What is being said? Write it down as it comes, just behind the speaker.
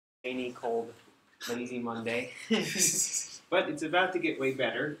rainy, cold, lazy Monday. But it's about to get way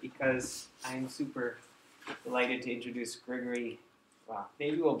better because I'm super delighted to introduce Grigory. Well,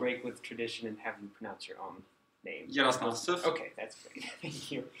 maybe we'll break with tradition and have you pronounce your own name. Yaroslavtsev. Okay, that's great.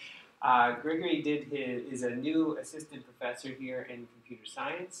 Thank you. Grigory is a new assistant professor here in computer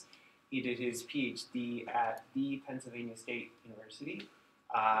science. He did his PhD at the Pennsylvania State University,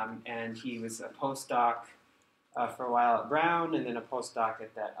 and he was a postdoc for a while at Brown, and then a postdoc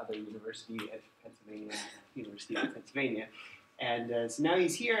at that other university at Pennsylvania, University of Pennsylvania. And so now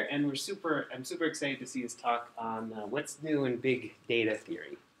he's here, and I'm super excited to see his talk on what's new in big data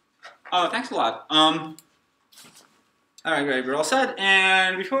theory. Oh, thanks a lot. All right, great, we're all set.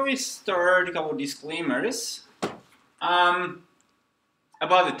 And before we start, a couple of disclaimers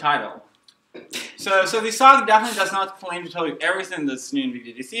about the title. So this talk definitely does not claim to tell you everything that's new in big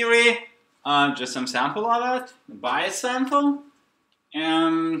data theory. Just some sample of it, a bias sample.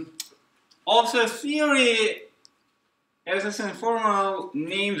 Also, theory is this informal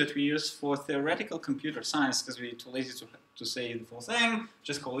name that we use for theoretical computer science because we're too lazy to say the full thing.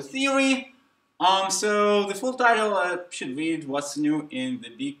 Just call it theory. So the full title should read "What's new in the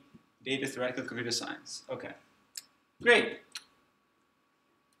big data theoretical computer science." Okay, great.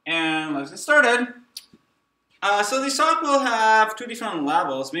 And let's get started. So this talk will have two different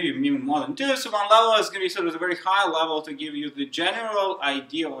levels, maybe even more than two. So one level is going to be sort of the very high level to give you the general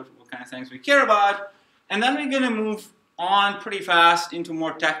idea of what kind of things we care about. And then we're going to move on pretty fast into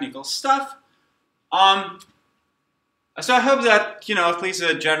more technical stuff. So I hope that, at least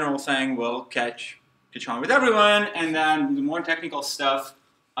a general thing will catch on with everyone. And then the more technical stuff,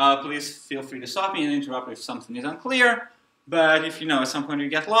 please feel free to stop me and interrupt if something is unclear. But if at some point you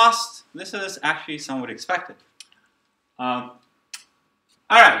get lost, this is actually somewhat expected. All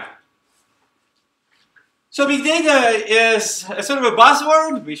right. So big data is a sort of a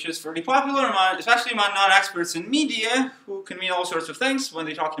buzzword, which is fairly popular, especially among non-experts in media, who can mean all sorts of things when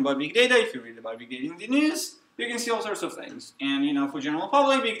they're talking about big data. If you read about big data in the news, you can see all sorts of things. And for general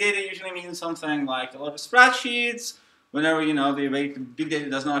public, big data usually means something like a lot of spreadsheets. Whenever the big data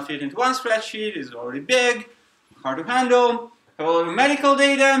does not fit into one spreadsheet, is already big, hard to handle. A lot of medical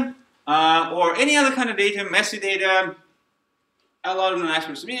data or any other kind of data, messy data. A lot of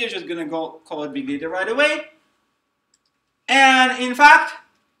non-experts in media are just going to call it big data right away. And in fact,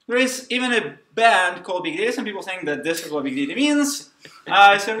 there is even a band called Big Data. Some people think that this is what big data means.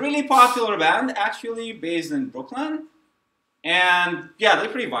 It's a really popular band, actually based in Brooklyn. And yeah, they're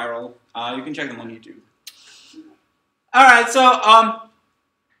pretty viral. You can check them on YouTube. All right, so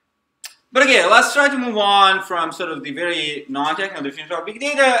but again, let's try to move on from sort of the very non-technical definition of big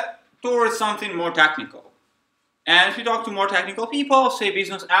data towards something more technical. And if you talk to more technical people, say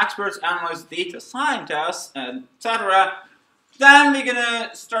business experts, analysts, data scientists, etc., then we're going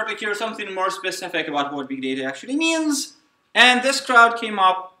to start to hear something more specific about what big data actually means. And this crowd came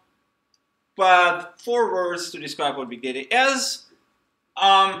up with 4 words to describe what big data is.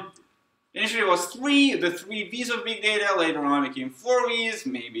 Initially it was the 3 V's of big data. Later on it became 4 V's.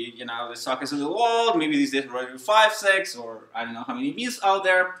 Maybe, the stock is a little old. Maybe these days we're already 5, 6, or I don't know how many V's out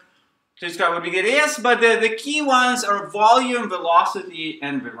there to describe what big data is. But the key ones are volume, velocity,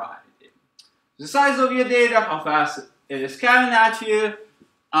 and variety. The size of your data, how fast it is coming at you.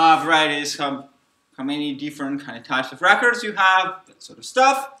 Variety is how many different kind of types of records you have, that sort of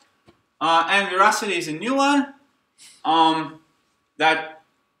stuff. And veracity is a new one. That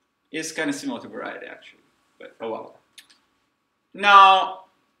is kind of similar to variety, actually, but oh well. Now,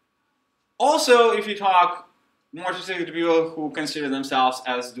 also, if you talk more specifically to people who consider themselves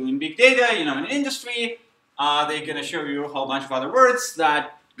as doing big data, in an industry, they're going to show you a whole bunch of other words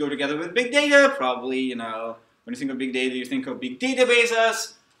that go together with big data. Probably, when you think of big data, you think of big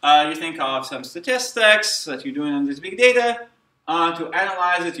databases. You think of some statistics that you're doing on this big data. To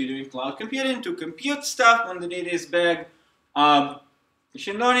analyze it, you're doing cloud computing. To compute stuff when the data is big.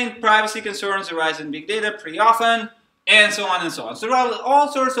 Machine learning, privacy concerns arise in big data pretty often, and so on and so on. So there are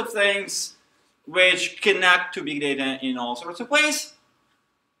all sorts of things which connect to big data in all sorts of ways.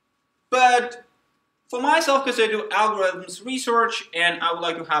 But for myself, because I do algorithms research and I would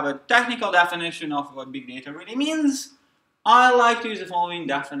like to have a technical definition of what big data really means, I like to use the following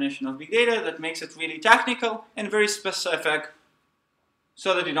definition of big data that makes it really technical and very specific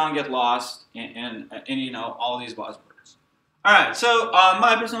so that you don't get lost in all these buzzwords. Alright, so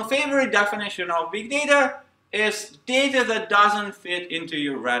my personal favorite definition of big data is data that doesn't fit into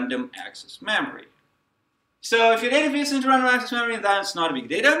your random access memory. So if your data fits into random access memory, then it's not big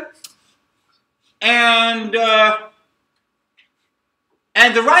data. And the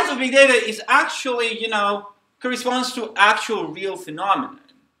rise of big data is actually, corresponds to actual real phenomenon.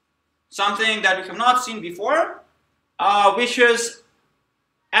 something that we have not seen before, which is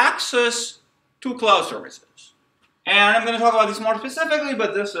access to cloud services. And I'm going to talk about this more specifically,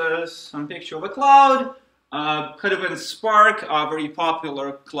 but this is some picture of a cloud. Hadoop and Spark are very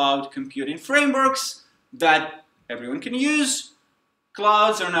popular cloud computing frameworks that everyone can use.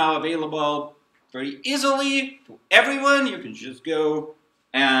 Clouds are now available very easily to everyone. You can just go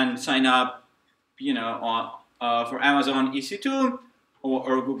and sign up, you know, for Amazon EC2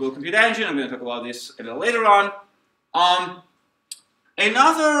 or Google Compute Engine. I'm going to talk about this a little later on.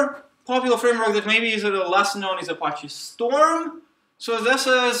 Another popular framework that maybe is a little less known is Apache Storm. So this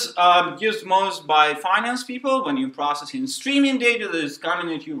is used most by finance people when you're processing streaming data that is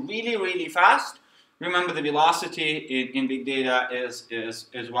coming at you really, really fast. Remember, the velocity in big data is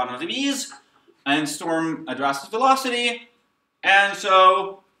one of the V's, and Storm addresses velocity. And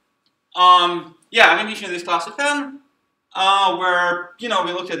so, yeah, I'm going to teach you this class at 10, where, you know,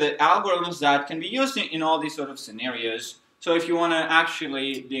 we looked at the algorithms that can be used in all these sort of scenarios. So if you want to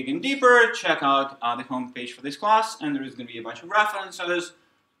actually dig in deeper, check out the homepage for this class, and there is going to be a bunch of references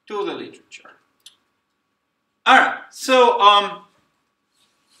to the literature. All right, so,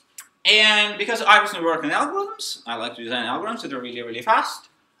 and because I personally work in algorithms, I like to design algorithms that are really, really fast.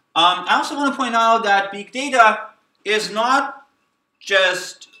 I also want to point out that big data is not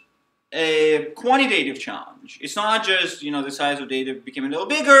just a quantitative challenge. It's not just, you know, the size of data became a little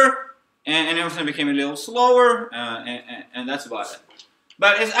bigger, and everything became a little slower, and that's about it.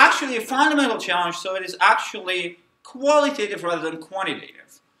 But it's actually a fundamental challenge, so it is actually qualitative rather than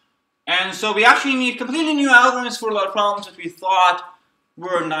quantitative. And so we actually need completely new algorithms for a lot of problems that we thought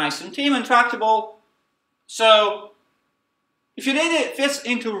were nice and tame and tractable. So if your data fits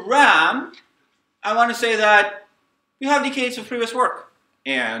into RAM, I want to say that we have decades of previous work.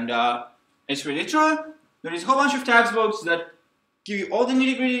 And it's really true. There is a whole bunch of textbooks that give you all the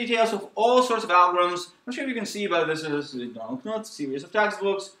nitty-gritty details of all sorts of algorithms. I'm sure you can see, but this is the Donald Knuth series of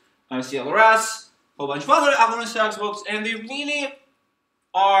textbooks, CLRS, a whole bunch of other algorithms textbooks, and they really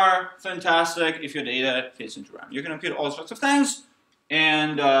are fantastic if your data fits into RAM. You can compute all sorts of things,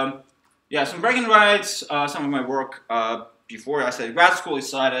 and yeah, some bragging rights. Some of my work before I studied grad school is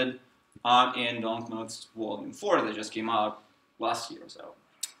cited in Donald Knuth's Volume 4 that just came out last year or so.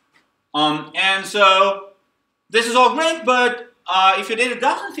 And so this is all great, but if your data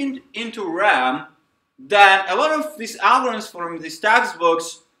doesn't fit into RAM, then a lot of these algorithms from these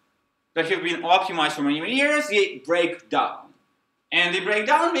textbooks that have been optimized for many, many years, they break down. And they break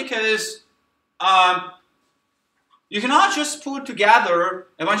down because you cannot just put together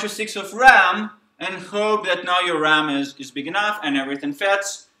a bunch of sticks of RAM and hope that now your RAM is big enough and everything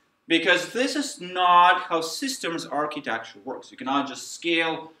fits, because this is not how systems architecture works. You cannot just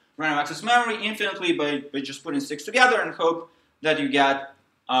scale random access memory infinitely by just putting sticks together and hope that you get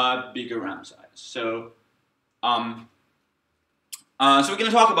a bigger RAM size. So, so we're going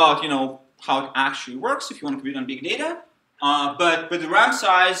to talk about, you know, how it actually works if you want to compute on big data. But the RAM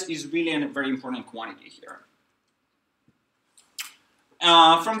size is really a very important quantity here.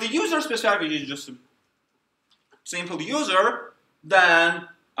 From the user's perspective, you're just a simple user, then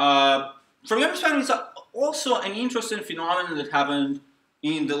from your perspective, it's also an interesting phenomenon that happened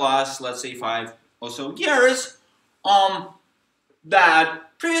in the last, let's say, 5 or so years, that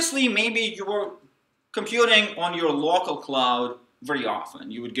previously maybe you were computing on your local cloud very often.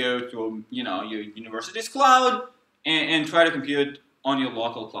 You would go to, you know, your university's cloud and try to compute on your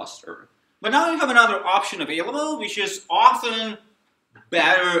local cluster. But now you have another option available, which is often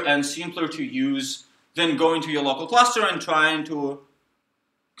better and simpler to use than going to your local cluster and trying to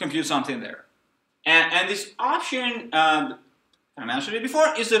compute something there. And this option, I mentioned it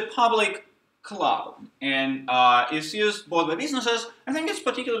before, is a public cloud, and it's used both by businesses. I think it's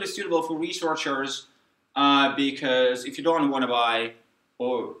particularly suitable for researchers because if you don't want to buy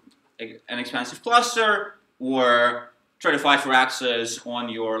an expensive cluster or try to fight for access on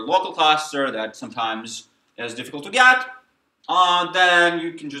your local cluster that sometimes is difficult to get, then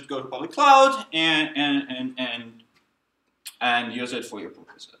you can just go to public cloud and use it for your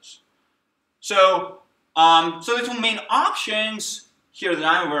purposes. So, so the two main options here that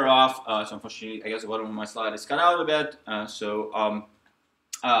I'm aware of, so unfortunately, I guess the bottom of my slide is cut out a bit, so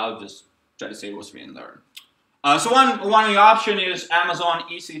I'll just try to say what's written there. So one of the option is Amazon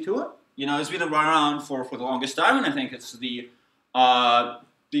EC2. You know, it's been around for the longest time, and I think it's the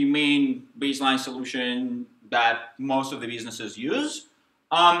main baseline solution that most of the businesses use,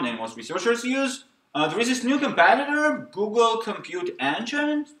 and most researchers use. There is this new competitor, Google Compute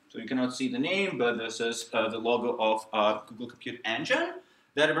Engine. So you cannot see the name, but this is the logo of Google Compute Engine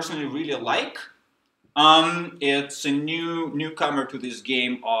that I personally really like. It's a newcomer to this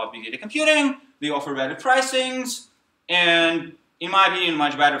game of big data computing. They offer better pricings, and in my opinion,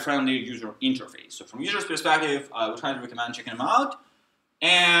 much better friendly user interface. So from user's perspective, I would highly recommend checking them out.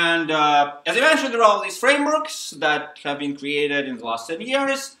 And as I mentioned, there are all these frameworks that have been created in the last 10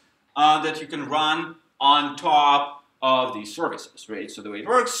 years that you can run on top of these services, right? So the way it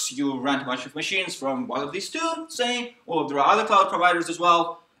works, you rent a bunch of machines from one of these two, say, or there are other cloud providers as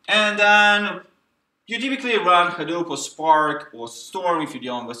well, and then you typically run Hadoop or Spark or Storm if you're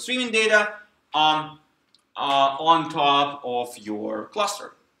dealing with streaming data on top of your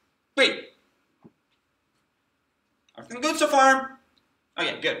cluster. Great. Everything good so far?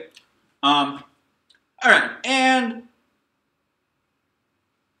 Okay, good. All right, and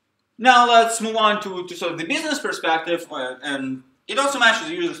now let's move on to sort of the business perspective, and it also matches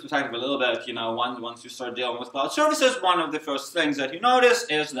the user's perspective a little bit. You know, once you start dealing with cloud services, one of the first things that you notice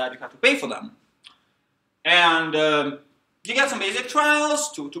is that you have to pay for them. And you get some basic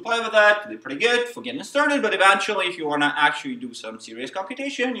trials to play with that. They're pretty good for getting started, but eventually, if you want to actually do some serious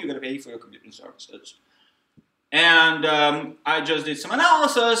computation, you're going to pay for your computing services. And I just did some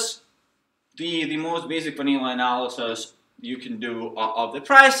analysis. The most basic vanilla analysis you can do of the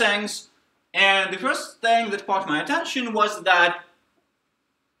pricings. And the first thing that caught my attention was that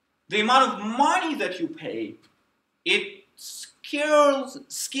the amount of money that you pay, it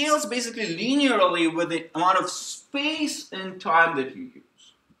scales basically linearly with the amount of space and time that you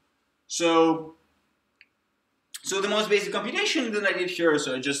use. So the most basic computation that I did here,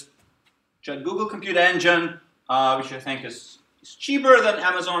 so I just checked Google Compute Engine, which I think is cheaper than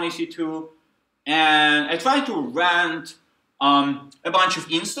Amazon EC2, and I tried to rent a bunch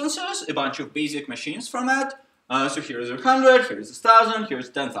of instances, a bunch of basic machines from it. So here's 100, here's 1,000, here's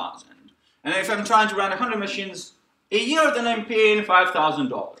 10,000. And if I'm trying to run 100 machines a year, then I'm paying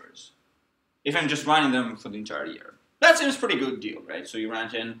 $5,000 if I'm just running them for the entire year. That seems a pretty good deal, right? So you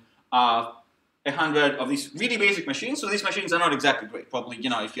rent in 100 of these really basic machines. So these machines are not exactly great. Probably, you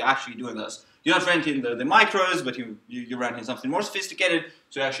know, if you're actually doing this, you're not renting the micros, but you're renting something more sophisticated,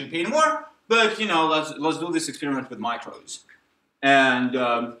 so you're actually paying more. But, you know, let's do this experiment with micros. And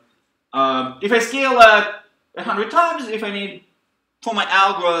if I scale that 100 times, if I need, for my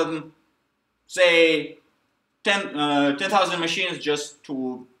algorithm, say 10,000 machines just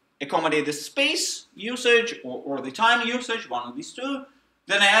to accommodate the space usage or the time usage, one of these two,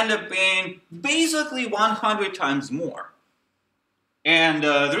 then I end up paying basically 100 times more. And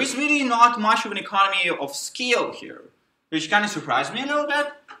there is really not much of an economy of scale here, which kind of surprised me a little bit.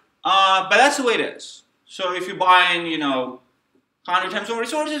 But that's the way it is. So if you're buying, you know, 100 times more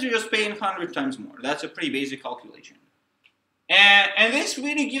resources, you're just paying 100 times more. That's a pretty basic calculation. And this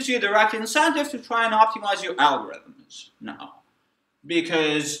really gives you a direct incentive to try and optimize your algorithms now.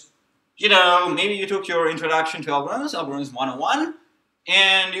 Because, you know, maybe you took your introduction to algorithms 101,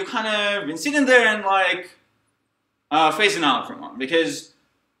 and you kind of been sitting there and like phasing out from them. Because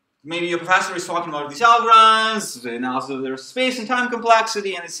maybe your professor is talking about these algorithms, the analysis of their space and time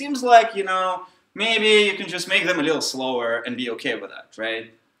complexity, and it seems like, you know, maybe you can just make them a little slower and be okay with that,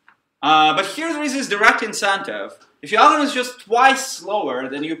 right? But here there is this direct incentive. If your algorithm is just twice slower,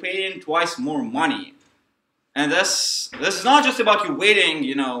 then you're paying twice more money. And this is not just about you waiting,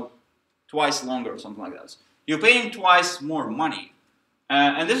 you know, twice longer or something like that. You're paying twice more money.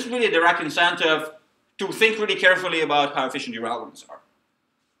 And this is really a direct incentive to think really carefully about how efficient your algorithms are.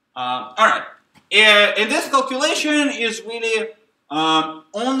 All right. And this calculation is really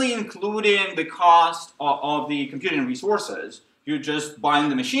only including the cost of the computing resources. You're just buying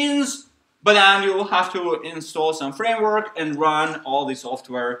the machines, but then you will have to install some framework and run all the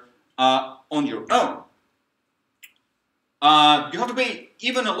software on your own. You have to pay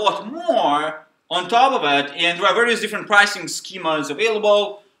even a lot more on top of it, and there are various different pricing schemas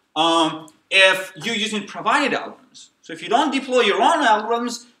available if you're using provided algorithms. So if you don't deploy your own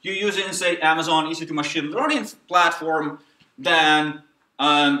algorithms, you're using, say, Amazon EC2 machine learning platform, then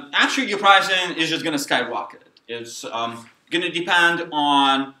actually your pricing is just going to skyrocket. It's going to depend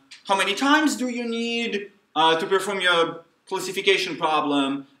on how many times do you need to perform your classification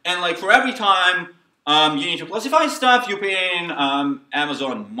problem, and like for every time you need to classify stuff, you're paying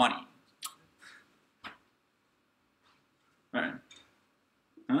Amazon money. All right.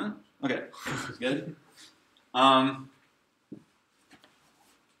 Huh? Okay. Good.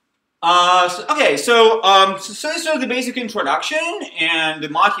 So this is the basic introduction and the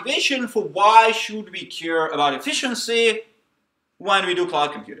motivation for why should we care about efficiency when we do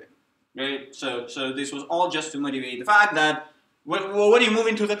cloud computing, right? So this was all just to motivate the fact that when you move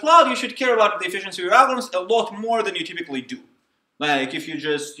into the cloud, you should care about the efficiency of your algorithms a lot more than you typically do. Like if you're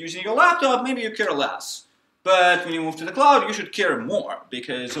just using your laptop, maybe you care less. But when you move to the cloud, you should care more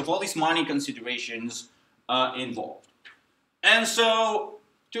because of all these money considerations involved. And so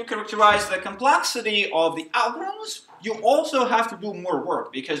to characterize the complexity of the algorithms, you also have to do more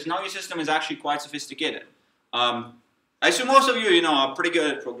work because now your system is actually quite sophisticated. I assume most of you, are pretty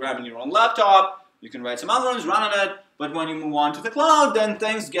good at programming your own laptop. You can write some algorithms, run on it, but when you move on to the cloud, then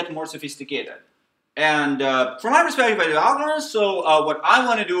things get more sophisticated. And from my perspective, I do algorithms, so what I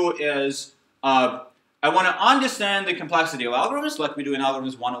want to do is I want to understand the complexity of algorithms, like we do in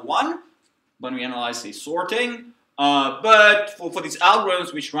Algorithms 101, when we analyze, say, sorting, but for these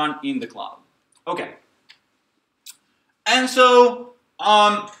algorithms which run in the cloud. Okay. And so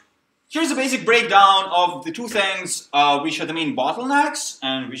here's a basic breakdown of the two things which are the main bottlenecks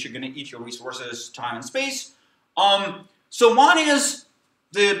and which are going to eat your resources, time and space. So one is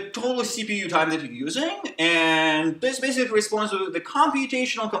the total CPU time that you're using, and this basically responds to the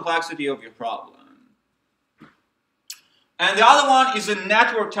computational complexity of your problem. And the other one is the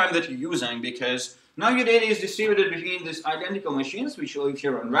network time that you're using, because now your data is distributed between these identical machines, which you live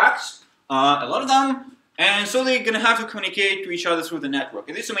here on racks, a lot of them, and so they're going to have to communicate to each other through the network.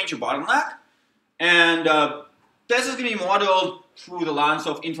 And this is a major bottleneck, and this is going to be modeled through the lens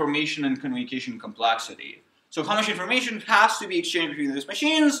of information and communication complexity. So how much information has to be exchanged between these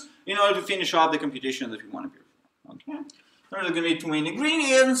machines in order to finish off the computation that we want to perform. Okay? There are going to be two main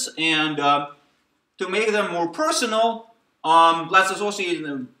ingredients, and to make them more personal, let's associate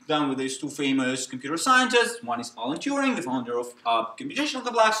them with these two famous computer scientists. One is Alan Turing, the founder of computational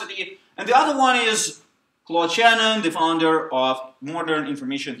complexity, and the other one is Claude Shannon, the founder of modern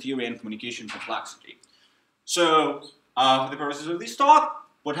information theory and communication complexity. So, for the purposes of this talk,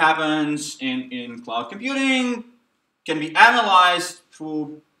 what happens in cloud computing can be analyzed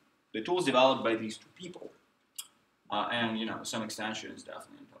through the tools developed by these two people. And, some extensions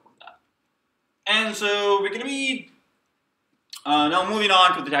definitely on top of that. And so we're going to be now moving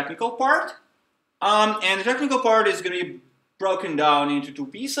on to the technical part. And the technical part is going to be broken down into two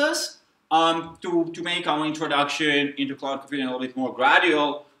pieces. To make our introduction into cloud computing a little bit more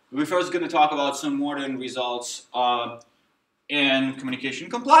gradual, we're first going to talk about some modern results in communication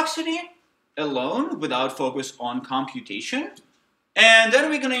complexity alone, without focus on computation. And then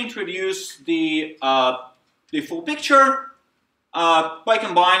we're going to introduce the full picture by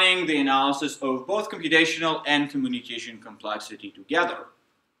combining the analysis of both computational and communication complexity together.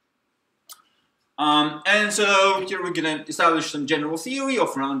 And so here we're going to establish some general theory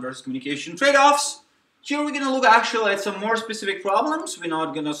of round versus communication trade-offs. Here we're going to look actually at some more specific problems. We're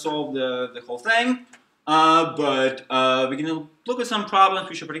not going to solve the whole thing, but we're going to look at some problems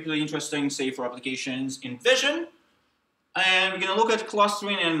which are particularly interesting, say, for applications in vision. And we're going to look at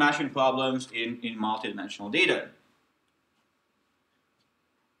clustering and matching problems in multidimensional data.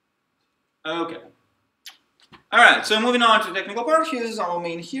 Okay. All right, so moving on to the technical part, here's our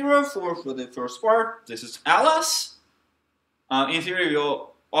main hero for the first part. This is Alice. In theory,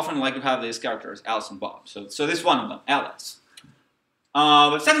 we'll often like to have these characters, Alice and Bob. So this is one of them, Alice.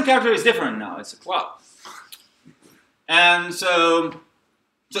 But the second character is different now. It's a cloud. And so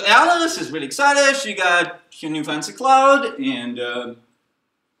Alice is really excited. She got her new fancy cloud, and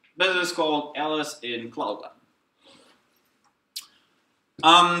this is called Alice in Cloudland.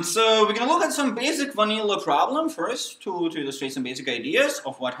 So we're going to look at some basic vanilla problem first to illustrate some basic ideas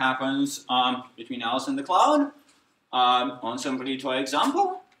of what happens between Alice and the cloud on some pretty toy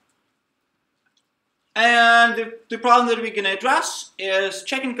example. And the problem that we're going to address is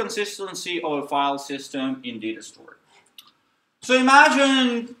checking consistency of a file system in data storage. So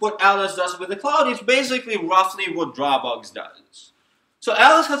imagine what Alice does with the cloud is basically roughly what Dropbox does. So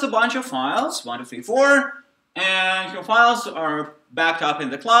Alice has a bunch of files, 1, 2, 3, 4, and your files are backed up in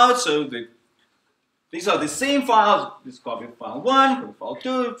the cloud, so these are the same files. This is copy of file 1, copy of file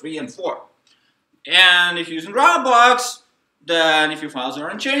 2, 3, and 4. And if you're using Dropbox, then if your files are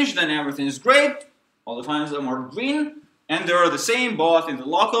unchanged, then everything is great. All the files are marked green, and they're the same both in the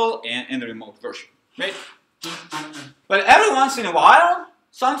local and in the remote version, right? But every once in a while,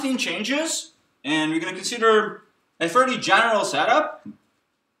 something changes, and we're going to consider a fairly general setup,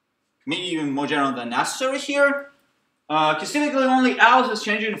 maybe even more general than necessary here. Because typically only Alice is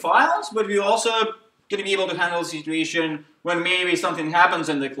changing files, but we're also going to be able to handle a situation when maybe something happens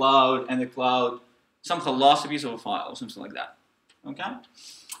in the cloud, and the cloud somehow lost a piece of a file, or something like that. Okay?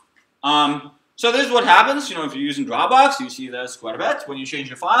 So this is what happens, if you're using Dropbox, you see this quite a bit. When you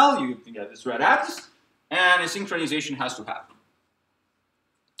change a file, you get this red X, and a synchronization has to happen.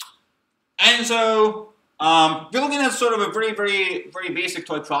 And so we're looking at sort of a very, very, very basic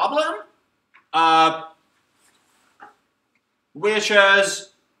toy problem. which is,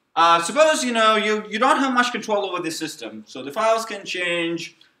 suppose you don't have much control over the system, so the files can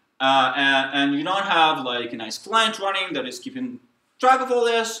change, and you don't have like a nice client running that is keeping track of all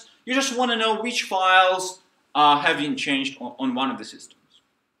this. You just want to know which files have been changed on one of the systems.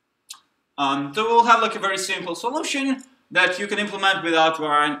 So we'll have like a very simple solution that you can implement without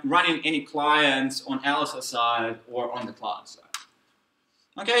running any clients on Alice's side or on the cloud side.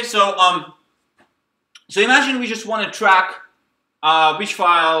 Okay, so imagine we just want to track which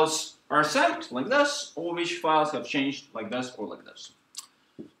files are sent like this, or which files have changed like this or like this.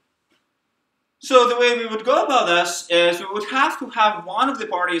 So the way we would go about this is we would have to have one of the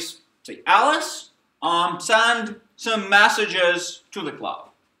parties, say Alice, send some messages to the cloud.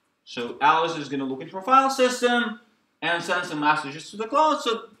 So Alice is going to look into her file system and send some messages to the cloud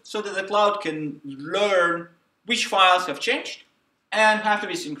so that the cloud can learn which files have changed and have to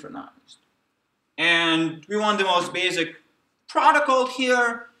be synchronized. And we want the most basic protocol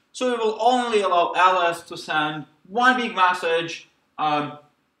here, so we will only allow Alice to send one big message, and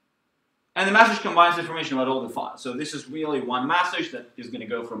the message combines information about all the files. So this is really one message that is going to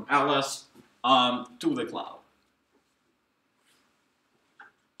go from Alice to the cloud.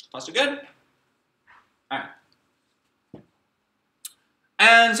 So good? All right.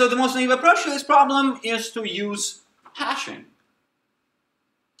 And so the most naive approach to this problem is to use hashing.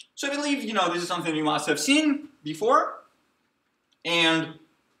 So I believe, this is something you must have seen before. And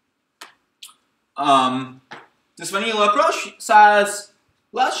this vanilla approach says,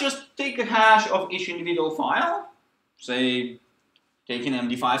 let's just take a hash of each individual file, say, take an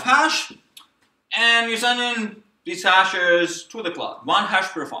MD5 hash, and you send in these hashes to the cloud, one hash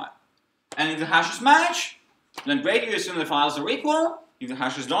per file. And if the hashes match, then great, you assume the files are equal. If the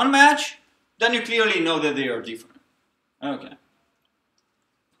hashes don't match, then you clearly know that they are different. Okay.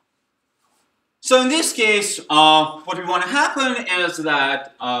 So in this case, what we want to happen is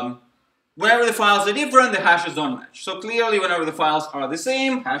that whenever the files are different, the hashes don't match. So clearly, whenever the files are the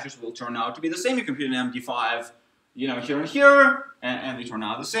same, hashes will turn out to be the same. You compute an MD5, here and here, and they turn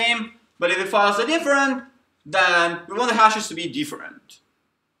out the same. But if the files are different, then we want the hashes to be different.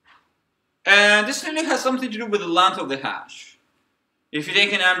 And this really has something to do with the length of the hash. If you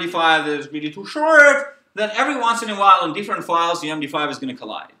take an MD5 that is really too short, then every once in a while on different files, the MD5 is going to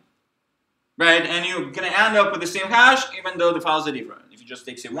collide. Right? And you're going to end up with the same hash, even though the files are different. If you just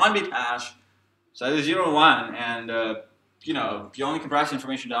take, say, 1-bit hash, so either 0 or 1, and you only compress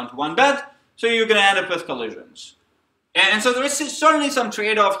information down to 1 bit, so you're going to end up with collisions. And so there is certainly some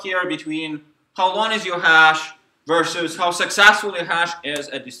trade-off here between how long is your hash versus how successful your hash is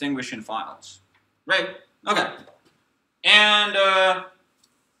at distinguishing files. Right? Okay. And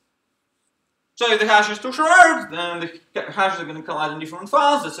so if the hash is too short, then the hashes are going to collide in different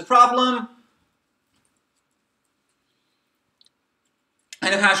files. That's a problem.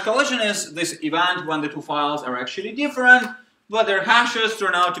 And a hash collision is this event when the two files are actually different, but their hashes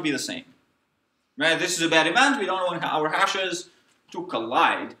turn out to be the same. Right? This is a bad event. We don't want our hashes to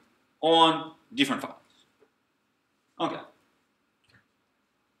collide on different files. Okay.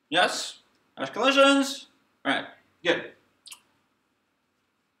 Yes? Hash collisions? Right. Good.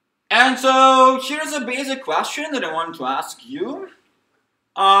 And so here's a basic question that I want to ask you.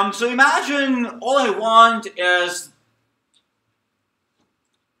 So imagine all I want is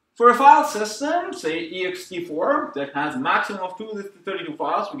for a file system, say ext4, that has a maximum of 232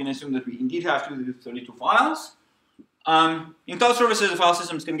 files. We can assume that we indeed have 232 files. In cloud services, the file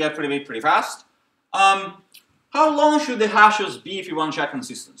systems can get pretty big pretty fast. How long should the hashes be if you want to check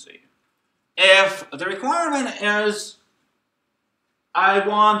consistency? If the requirement is I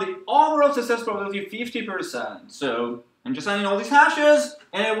want the overall success probability 50%, so I'm just sending all these hashes,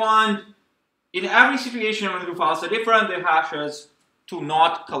 and I want in every situation when the two files are different, the hashes to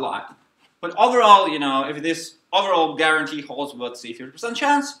not collide. But overall, if this overall guarantee holds with, say, 50%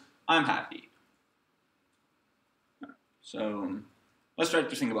 chance, I'm happy. So let's try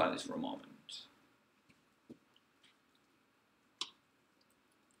to think about this for a moment.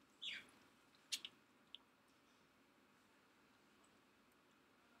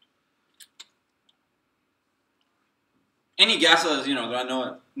 Any guesses? There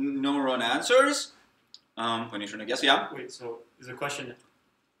are no wrong answers. When you're trying to guess, yeah. Wait. So is the question?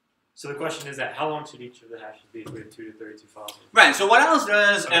 So the question is that how long should each of the hashes be if we have 2 to 32 files? Right. So what Alice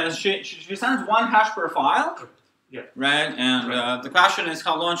does is she sends one hash per file. Okay. Yeah. Right. And the question is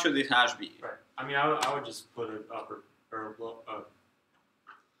how long should this hash be? Right. I mean, I would just put it upper or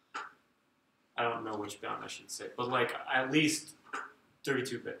I don't know which bound I should say, but like at least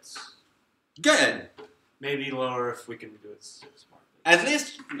 32 bits. Good. Maybe lower if we can do it smart. At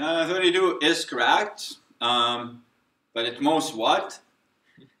least 32 is correct. but at most what?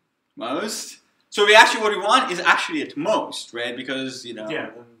 Most. So we actually, what we want is actually at most, right? Because, you know.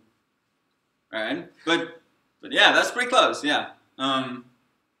 Yeah. Right? But yeah, that's pretty close, yeah. I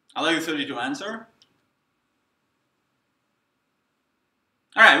like the 32 answer.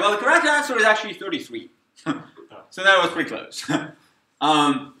 Alright, well the correct answer is actually 33. So that was pretty close.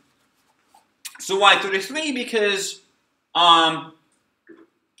 So why 33? Because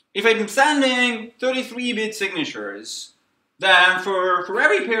if I'm sending 33-bit signatures, then for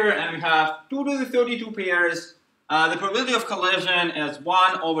every pair, and we have 2 to the 32 pairs, the probability of collision is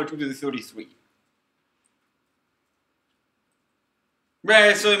 1 over 2 to the 33.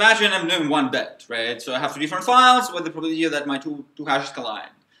 Right, so imagine I'm doing 1 bit, right? So I have 2 different files with the probability that my two hashes collide.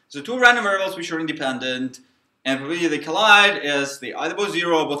 So 2 random variables which are independent, and the probability they collide is they either both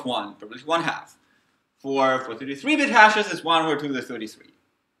 0 or both 1, probability 1/2. For 33-bit hashes, it's 1 over 2 to the 33.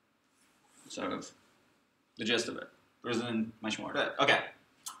 Sort of the gist of it. There isn't much more to it. Okay.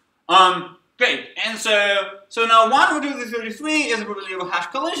 Great. And so now 1 over 2 to the 33 is the probability of a hash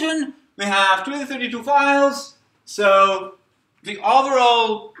collision. We have 2 to the 32 files. So the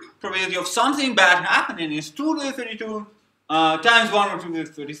overall probability of something bad happening is 2 to the 32 times 1 over 2 to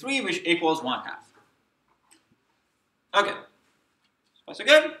the 33, which equals 1/2. Okay. That's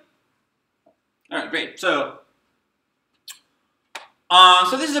good? Alright, great. So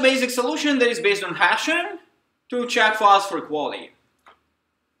this is a basic solution that is based on hashing to check files for equality.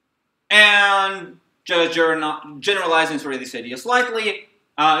 And just generalizing sort of this idea slightly,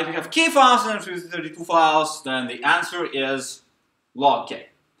 if you have k files and 32 files, then the answer is log k.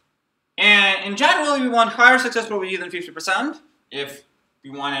 And in general, we want higher success probability than 50%. If we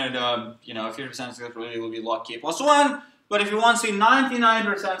wanted, 50% success probability will be log k plus 1. But if you want, say,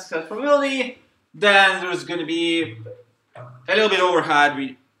 99% success probability, then there's going to be a little bit overhead.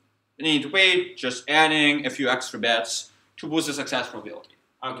 We need to wait, just adding a few extra bits to boost the success probability.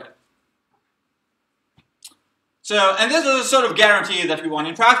 Okay. So, and this is a sort of guarantee that we want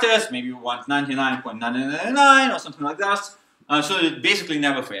in practice. Maybe we want 99.9999 or something like that. So it basically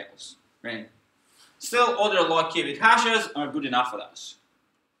never fails, right? Still, other log k bit hashes are good enough for us.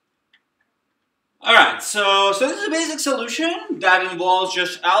 Alright, so this is a basic solution that involves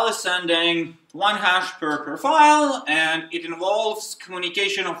just Alice sending 1 hash per file, and it involves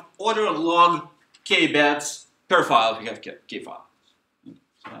communication of order log k bits per file if we have k files.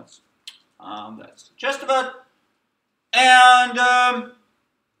 So that's just about. And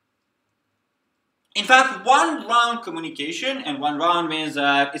in fact, 1 round communication, and 1 round means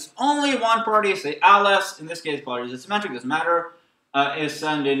that it's only one party, say Alice, in this case parties is symmetric, doesn't matter, is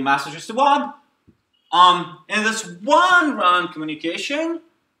sending messages to Bob. In this 1 round communication,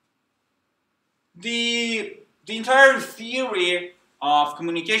 the entire theory of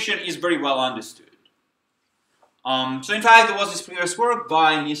communication is very well understood. So in fact, there was this previous work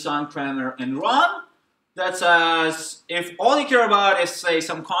by Nissan, Kramer, and Ron that says if all you care about is, say,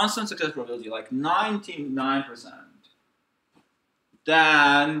 some constant success probability, like 99%,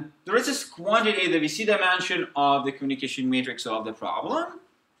 then there is this quantity, the VC dimension of the communication matrix of the problem,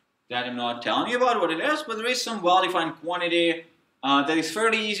 that I'm not telling you about what it is, but there is some well-defined quantity that is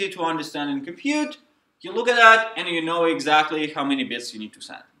fairly easy to understand and compute. You look at that and you know exactly how many bits you need to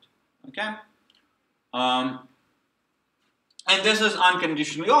send. Okay? And this is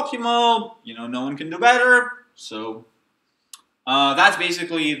unconditionally optimal. You know, no one can do better. So that's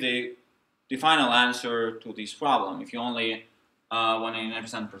basically the final answer to this problem. If you only want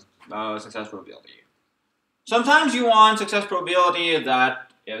 99% success probability. Sometimes you want success probability that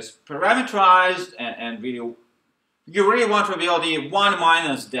is parameterized and really, you really want probability 1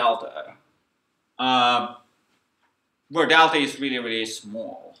 minus delta, where delta is really, really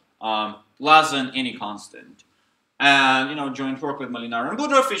small, less than any constant. And, joint work with Molinaro and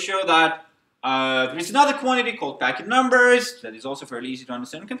Budorf, we show that there is another quantity called packet numbers that is also fairly easy to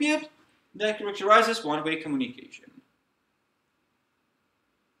understand and compute that characterizes one-way communication.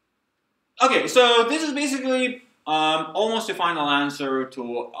 Okay, so this is basically almost a final answer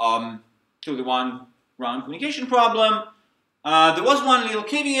to the 1 round communication problem. There was one little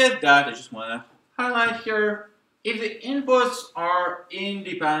caveat that I just want to highlight here. If the inputs are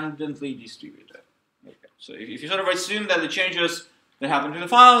independently distributed. Okay. So if you sort of assume that the changes that happen to the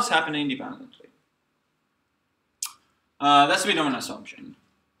files happen independently. That's a bit of an assumption.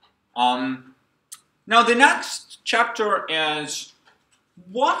 Now the next chapter is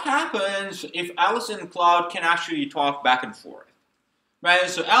what happens if Alice and Cloud can actually talk back and forth. Right,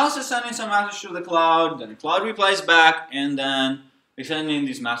 so Alice is sending some message to the Cloud, then the Cloud replies back, and then we're sending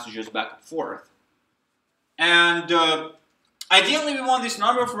these messages back and forth. And ideally we want this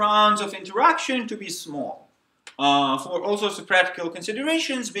number of rounds of interaction to be small. for all sorts of practical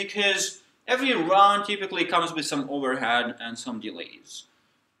considerations, because every round typically comes with some overhead and some delays.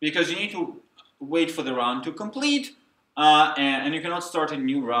 Because you need to wait for the round to complete, and you cannot start a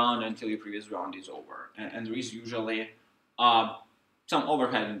new round until your previous round is over. And there is usually some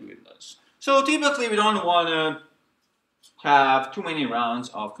overhead in doing this. So typically we don't want to have too many rounds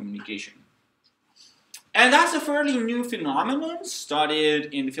of communication. And that's a fairly new phenomenon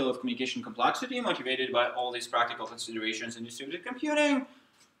studied in the field of communication complexity, motivated by all these practical considerations in distributed computing.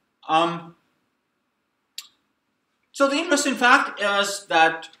 So the interesting fact is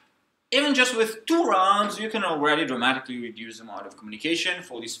that even just with 2 rounds, you can already dramatically reduce the amount of communication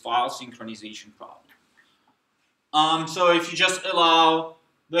for this file synchronization problem. So if you just allow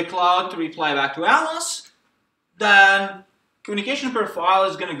the cloud to reply back to Alice, then communication per file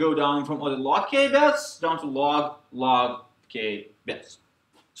is going to go down from order log k bits down to log k bits.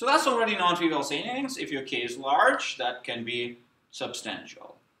 So that's already non-trivial savings. If your k is large, that can be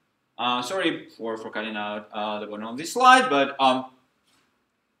substantial. Sorry for cutting out the bottom of this slide, but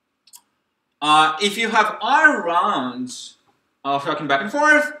if you have r rounds of talking back and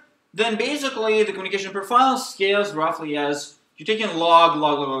forth, then basically the communication per file scales roughly as you're taking log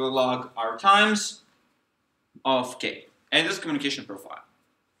r times of k. And this is communication per file.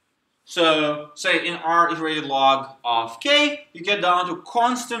 So say in r iterated log of k, you get down to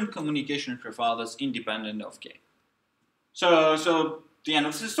constant communication per file that's independent of k. So the end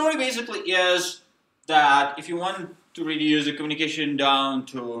of the story basically is that if you want to reduce the communication down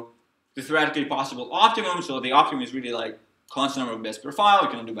to the theoretically possible optimum, so the optimum is really like constant number of bits per file, you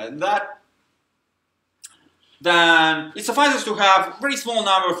cannot do better than that, then it suffices to have a very small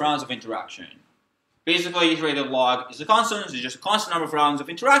number of rounds of interaction. Basically, iterated log is a constant, so it's just a constant number of rounds of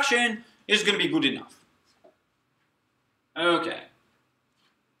interaction is going to be good enough. Okay.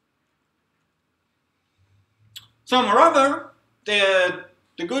 So moreover, the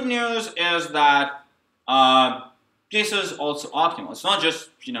good news is that this is also optimal. It's not just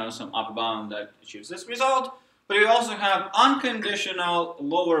some upper bound that achieves this result, but we also have unconditional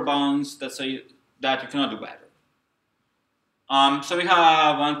lower bounds that say that you cannot do better. So we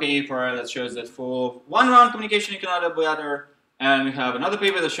have one paper that shows that for 1 round communication you cannot do better, and we have another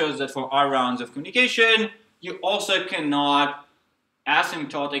paper that shows that for r rounds of communication you also cannot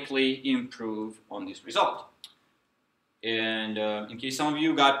asymptotically improve on this result. And in case some of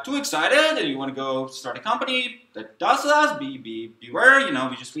you got too excited and you want to go start a company that does that, beware.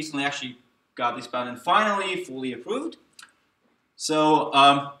 We just recently actually got this patent finally fully approved. So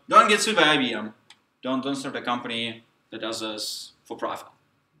don't get sued by IBM. Don't start a company that does this for profit.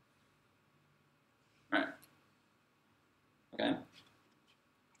 Right. Okay.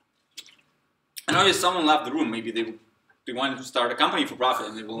 I know if someone left the room, maybe they wanted to start a company for profit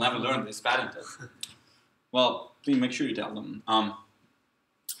and they will never learn this patent. Well, please make sure you tell them. All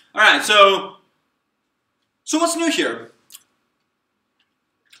right, so what's new here?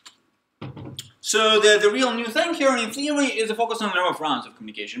 So the real new thing here in theory is the focus on the number of rounds of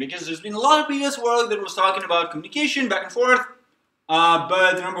communication, because there's been a lot of previous work that was talking about communication back and forth,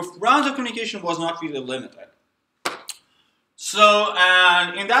 but the number of rounds of communication was not really limited. So,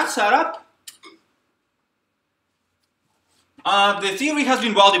 and in that setup, the theory has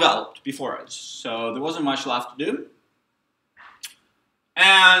been well developed before us, so there wasn't much left to do.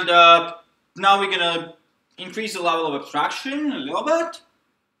 And now we're going to increase the level of abstraction a little bit.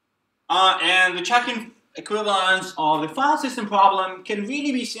 And the checking equivalence of the file system problem can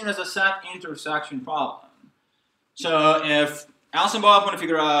really be seen as a set intersection problem. So if Alice and Bob want to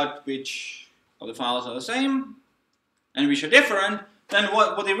figure out which of the files are the same and which are different, then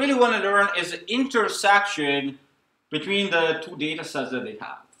what they really want to learn is the intersection between the 2 data sets that they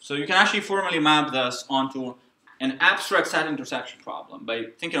have. So you can actually formally map this onto an abstract set intersection problem by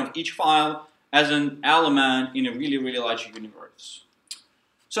thinking of each file as an element in a really, really large universe.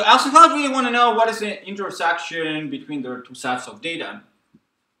 So Alice and Cloud really want to know what is the intersection between their 2 sets of data.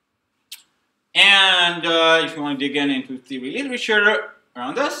 And if you want to dig into theory literature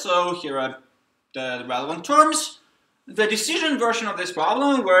around this, so here are the relevant terms. The decision version of this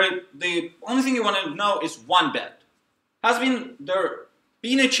problem, where the only thing you want to know is 1 bit. Has there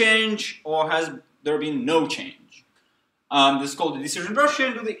been a change, or has there been no change? This is called the decision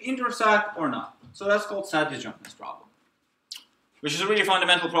version. Do they intersect or not? So that's called set disjunctness problem, which is a really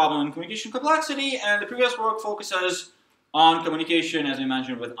fundamental problem in communication complexity, and the previous work focuses on communication, as I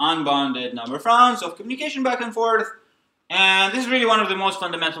mentioned, with unbounded number of rounds of communication back and forth. And this is really one of the most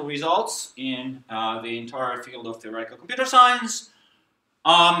fundamental results in the entire field of theoretical computer science.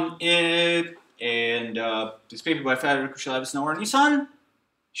 This paper by Federico Shilevitz and Nissan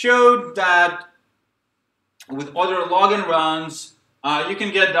showed that with other login runs, you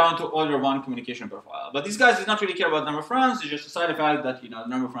can get down to order 1 communication profile. But these guys do not really care about number of runs. It's just a side effect that the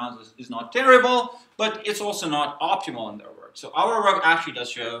number of runs is not terrible, but it's also not optimal in their work. So our work actually does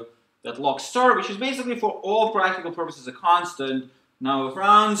show that log star, which is basically for all practical purposes a constant number of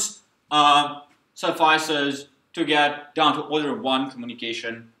rounds, suffices to get down to order 1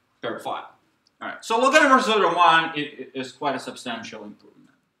 communication per file. All right, so log n versus order 1 is quite a substantial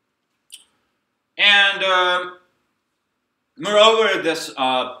improvement. And moreover, this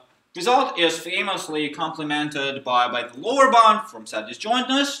result is famously complemented by the lower bound from set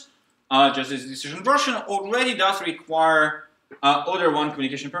disjointness. Just as decision version already does require order 1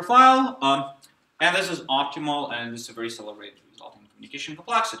 communication per file, and this is optimal, and this is a very celebrated result in communication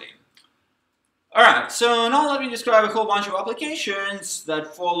complexity. All right, so now let me describe a whole bunch of applications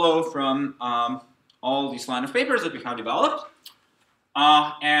that follow from all these line of papers that we have developed,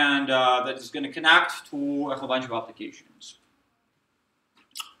 and that is going to connect to a whole bunch of applications.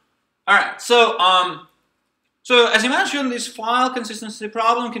 All right, so as I mentioned, this file consistency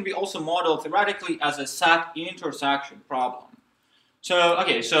problem can be also modeled theoretically as a set intersection problem. So,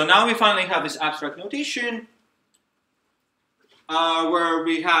 okay, so now we finally have this abstract notation where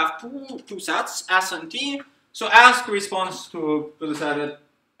we have two sets, S and T. So S corresponds to the set that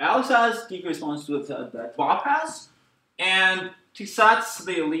Alice has, T corresponds to the set that Bob has, and T sets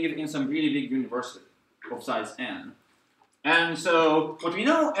they live in some really big university of size N. And so what we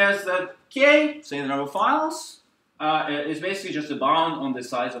know is that K, say the number of files, is basically just a bound on the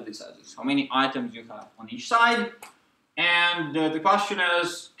size of the sets, how many items you have on each side. And the question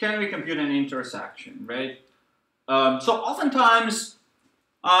is, can we compute an intersection, right? So oftentimes,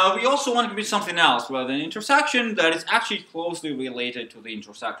 we also want to compute something else, rather an intersection that is actually closely related to the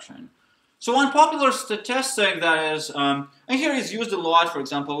intersection. So one popular statistic that is, and here is used a lot, for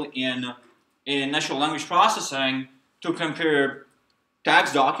example, in natural language processing to compare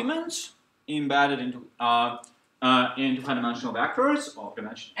text documents embedded into high-dimensional vectors of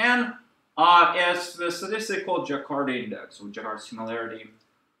dimension n, is the statistic called Jacquard index, or Jacquard similarity.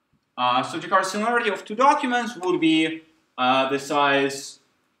 So Jacquard similarity of two documents would be the size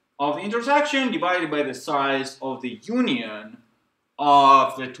of the intersection divided by the size of the union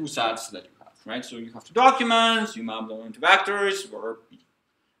of the two sets that you have, right? So you have two documents, you map them into vectors, where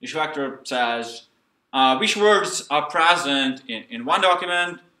each vector says which words are present in one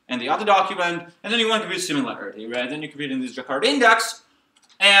document and the other document, and then you want to compute similarity, right? Then you compute in this Jacquard index,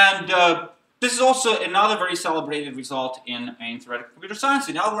 and this is also another very celebrated result in theoretical computer science,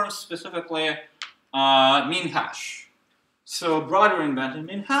 in algorithms specifically, mean hash. So Broder invented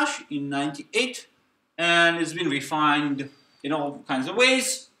mean hash in '98, and it's been refined in all kinds of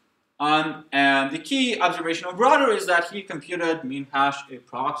ways. And the key observation of Broder is that he computed mean hash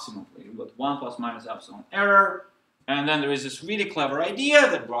approximately with 1 plus minus epsilon error. And then there is this really clever idea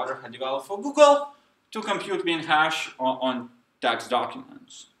that Broder had developed for Google to compute mean hash on text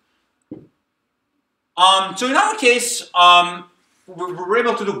documents. So in our case, we were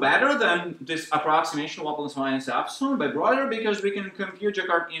able to do better than this approximation 1 plus minus epsilon by Broder because we can compute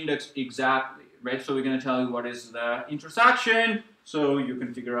Jacquard index exactly, right? So we're going to tell you what is the intersection, so you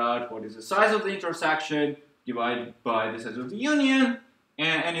can figure out what is the size of the intersection divided by the size of the union,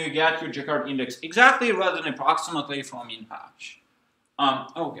 and you get your Jacquard index exactly rather than approximately from mean hash.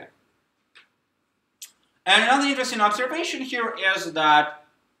 Okay. And another interesting observation here is that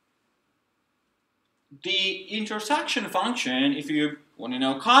the intersection function, if you want to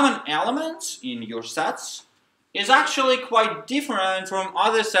know common elements in your sets, is actually quite different from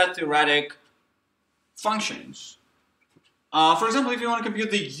other set theoretic functions. For example, if you want to compute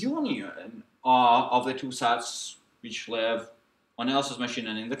the union of the two sets which live on Alice's machine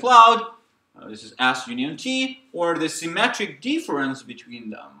and in the cloud, this is S union T, or the symmetric difference between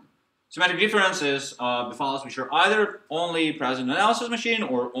them. Symmetric difference is the files which are either only present on Alice's machine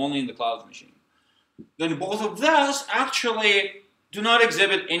or only in the cloud machine. Then both of those actually do not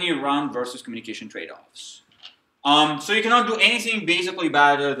exhibit any round versus communication trade-offs. So you cannot do anything basically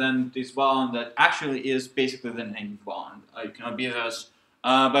better than this bond that actually is basically the naive bond. You cannot be this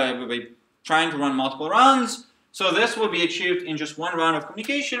by trying to run multiple rounds. So this will be achieved in just one round of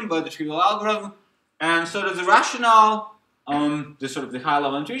communication by the trivial algorithm. And sort of the rationale, the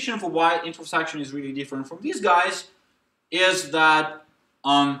high-level intuition for why intersection is really different from these guys is that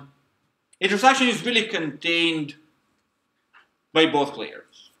intersection is really contained by both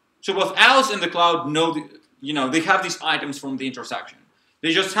players. So both Alice and the cloud know, they have these items from the intersection.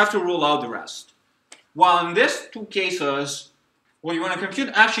 They just have to rule out the rest. While in these two cases, what you want to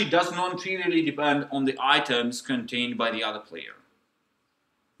compute actually does not trivially depend on the items contained by the other player.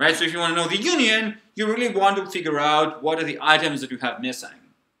 right? So if you want to know the union, you really want to figure out what are the items that you have missing.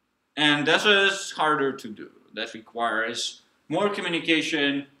 And this is harder to do. That requires more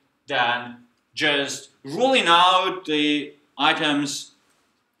communication than just ruling out the items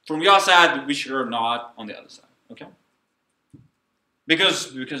from your side which are not on the other side, okay?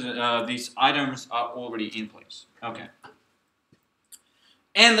 Because these items are already in place, okay?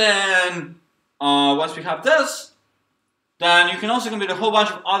 And then once we have this, then you can also compute a whole bunch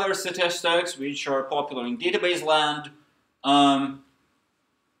of other statistics which are popular in database land.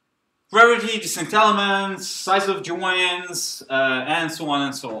 Rarity, distinct elements, size of joins, and so on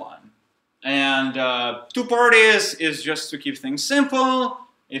and so on. And two parties is just to keep things simple.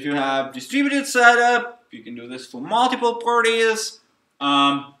 If you have distributed setup, you can do this for multiple parties.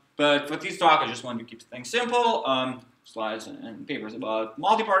 But for this talk, I just want to keep things simple. Slides and papers about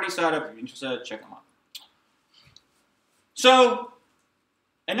multi-party setup. If you're interested, check them out. So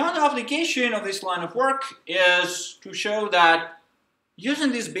another application of this line of work is to show that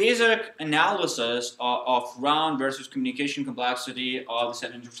using this basic analysis of round versus communication complexity of the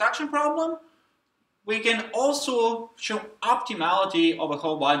set intersection problem, we can also show optimality of a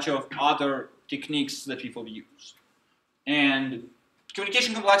whole bunch of other techniques that people use. And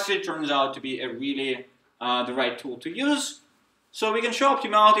communication complexity turns out to be a really the right tool to use. So we can show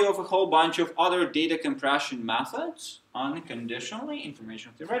optimality of a whole bunch of other data compression methods, unconditionally,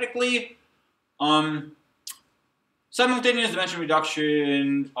 information theoretically. Simultaneous dimension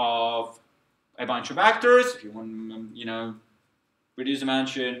reduction of a bunch of vectors. If you want, reduce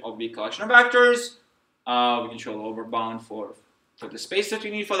dimension of big collection of vectors, we can show lower bound for the space that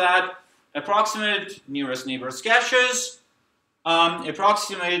you need for that. Approximate nearest neighbor sketches.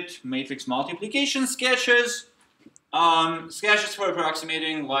 Approximate matrix multiplication sketches. Sketches for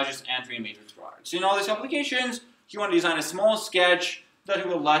approximating largest entry in matrix products. So in all these applications, you want to design a small sketch that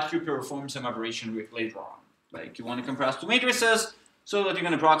will let you perform some operation later on. Like you want to compress two matrices so that you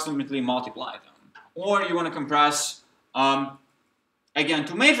can approximately multiply them. Or you want to compress, again,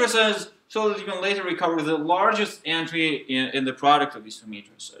 two matrices so that you can later recover the largest entry in the product of these two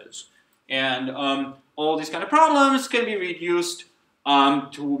matrices. And all these kind of problems can be reduced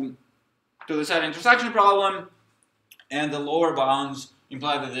to the set intersection problem. And the lower bounds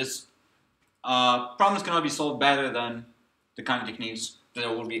imply that this problems cannot be solved better than the kind of techniques that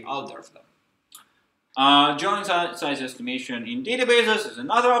will be out there for them. Joint size estimation in databases is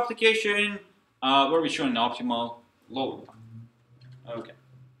another application where we show an optimal lower bound. Okay.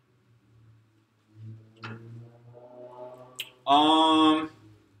 Alright,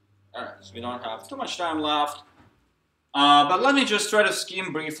 so we don't have too much time left. But let me just try to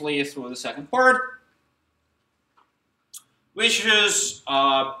skim briefly through the second part, which is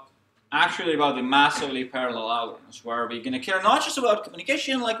actually about the massively parallel algorithms, where we're going to care not just about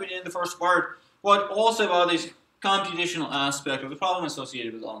communication like we did in the first part, but also about this computational aspect of the problem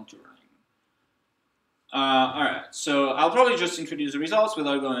associated with long Turing. Alright, so I'll probably just introduce the results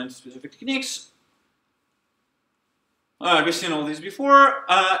without going into specific techniques. We've seen all these before,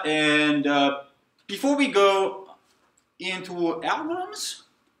 and before we go into algorithms,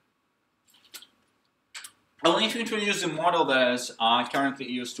 I'll need to introduce the model that is currently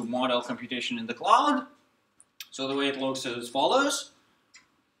used to model computation in the cloud. So the way it looks is as follows.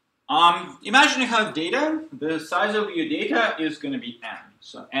 Imagine you have data. The size of your data is going to be n.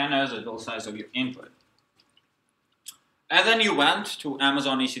 So n is the size of your input. And then you went to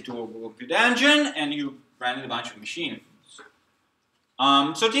Amazon EC2 or Google Compute Engine and you ran a bunch of machines.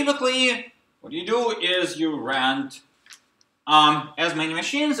 So typically, what you do is you rent as many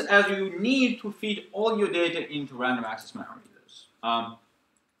machines as you need to feed all your data into random access memories.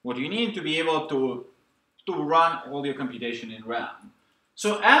 What you need to be able to run all your computation in RAM.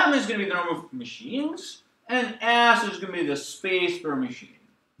 So M is going to be the number of machines, and S is going to be the space per machine.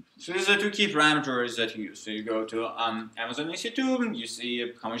 So these are two key parameters that you use. So you go to Amazon EC2, you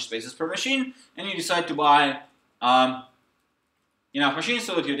see how much space is per machine, and you decide to buy enough machines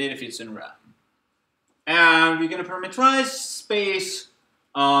so that your data fits in RAM. And we're going to parameterize space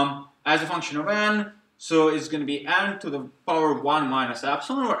as a function of n. So it's going to be n to the power of 1 minus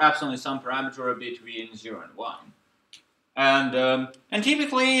epsilon, where epsilon is some parameter between 0 and 1. And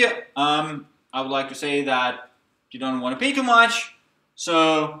typically, I would like to say that you don't want to pay too much.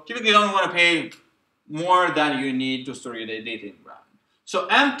 So typically, you don't want to pay more than you need to store your data in RAM. So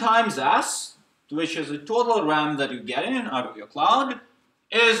m times s, which is the total RAM that you get in out of your cloud,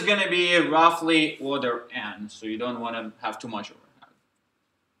 is going to be roughly order n. So you don't want to have too much overhead.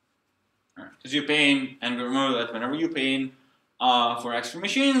 Because you're paying, and remember that whenever you're paying for extra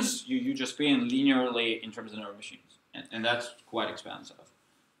machines, you just pay in linearly in terms of the number of machines. And that's quite expensive.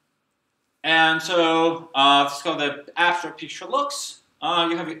 And so this is called the abstract picture looks.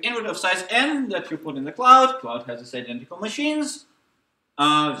 You have your input of size n that you put in the cloud. Cloud has its identical machines.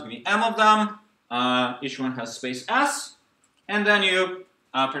 There's going to be m of them. Each one has space s. And then you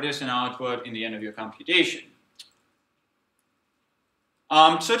produce an output in the end of your computation.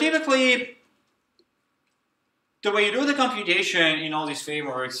 So typically, the way you do the computation in all these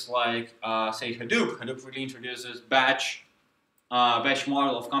frameworks, like say Hadoop really introduces batch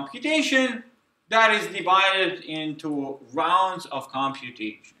model of computation that is divided into rounds of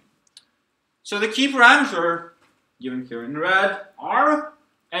computation. So the key parameter, given here in red, R,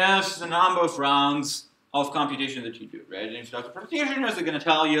 is the number of rounds of computation that you do, right? And if you talk to practitioners, they're going to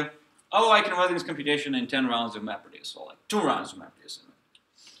tell you, oh, I can run this computation in 10 rounds of MapReduce, or like 2 rounds of MapReduce.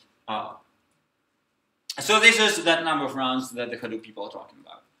 So this is that number of rounds that the Hadoop people are talking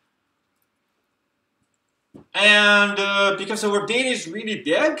about. And because our data is really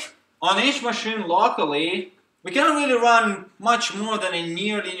big, on each machine locally, we cannot really run much more than a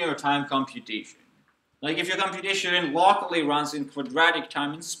near linear time computation. Like if your computation locally runs in quadratic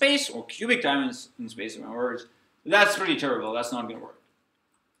time in space, or cubic time in space, in other words, that's pretty terrible. That's not going to work.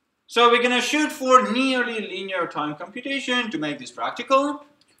 So we're going to shoot for nearly linear time computation to make this practical.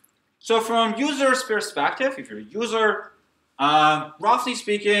 So from user's perspective, if you're a user, roughly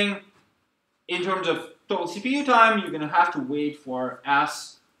speaking, in terms of total CPU time, you're going to have to wait for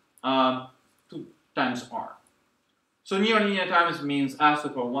S 2 times R. So near linear time means S to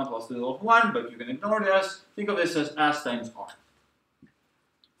the power 1 plus 2 to the power 1, but you can ignore this. Think of this as S times R.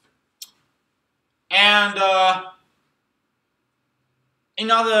 And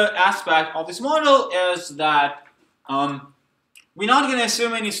another aspect of this model is that we're not going to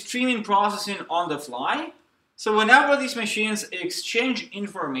assume any streaming processing on the fly. So whenever these machines exchange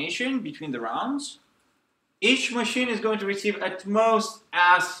information between the rounds, each machine is going to receive at most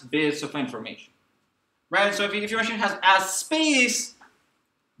S bits of information. Right? So if your machine has S space,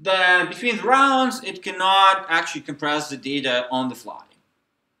 then between the rounds, it cannot actually compress the data on the fly.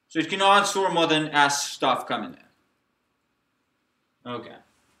 So it cannot store more than S stuff coming in. Okay.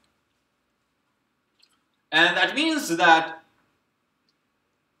 And that means that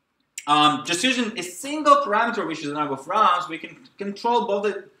just using a single parameter, which is the number of rounds, we can control both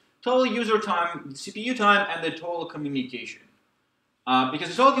the total user time, the CPU time, and the total communication. Because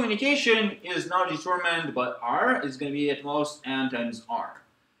the total communication is not determined by R, it's going to be at most n times R.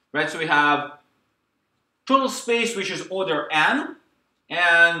 Right? So we have total space, which is order n,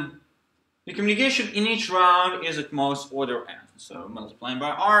 and the communication in each round is at most order n. So multiplying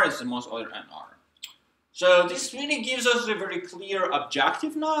by R is the most order n R. So this really gives us a very clear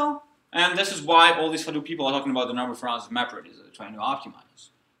objective now. And this is why all these Hadoop people are talking about the number of rounds of MapReduce that they're trying to optimize.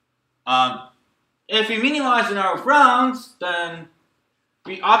 If we minimize the number of rounds, then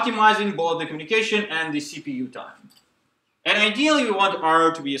we're optimizing both the communication and the CPU time. And ideally, we want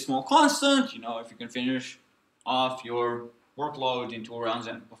R to be a small constant. You know, if you can finish off your workload in 2 rounds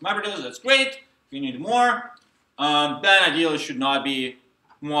of MapReduce, that's great. If you need more, then ideally it should not be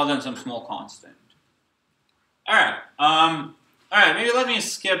more than some small constant. All right, maybe let me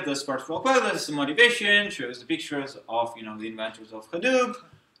skip this part real quick. This is some motivation, shows the pictures of the inventors of Hadoop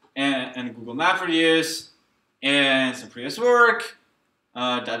and Google MapReduce and some previous work.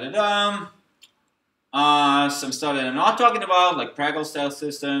 Some stuff that I'm not talking about, like Pragal style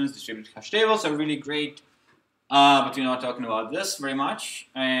systems, distributed hash tables are really great, but we're not talking about this very much.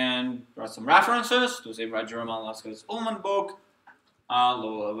 And there are some references to say Roger Malaska's Ullman book,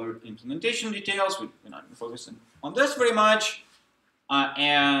 low-level implementation details. We're not focusing on this very much.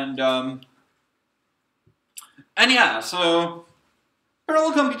 And yeah, so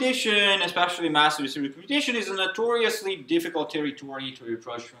parallel computation, especially massive distributed computation, is a notoriously difficult territory to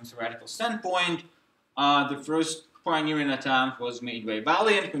approach from a theoretical standpoint. The first pioneering attempt was made by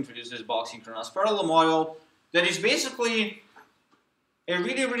Valiant, who introduced this box synchronous parallel model that is basically a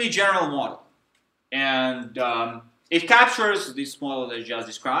really, really general model. And it captures this model that I just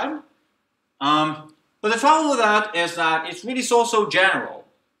described. But the trouble with that is that it's really so general.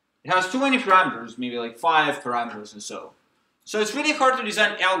 It has too many parameters, maybe like 5 parameters or so. So it's really hard to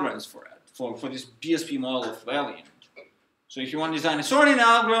design algorithms for it, for this BSP model of Valiant. So if you want to design a sorting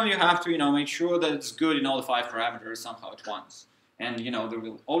algorithm, you have to make sure that it's good in all the 5 parameters somehow at once. And there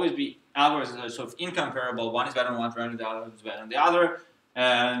will always be algorithms that are sort of incomparable. One is better on one parameter, the other is better on the other.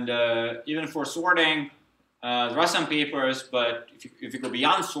 And even for sorting, there are some papers, but if you go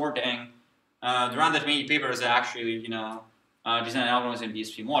beyond sorting, there aren't that many papers that actually, design algorithms in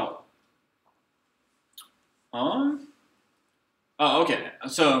BSP model. Oh, okay.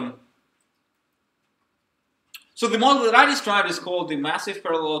 So So the model that I described is called the Massive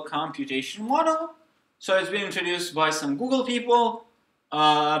Parallel Computation Model. So it's been introduced by some Google people,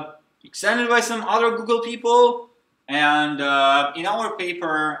 extended by some other Google people, and in our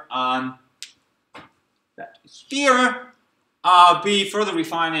paper that is here, we further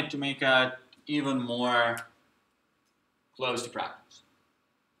refine it to make it even more close to practice.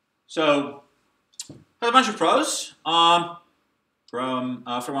 So, there's a bunch of pros from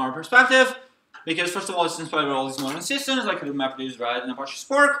our perspective, because first of all, it's inspired by all these modern systems like Hadoop MapReduce, RAID, and Apache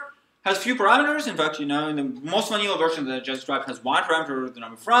Spark. Has few parameters. In fact, you know, in the most vanilla version that I just described has one parameter, the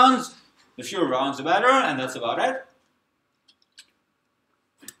number of rounds. The fewer rounds, the better, and that's about it.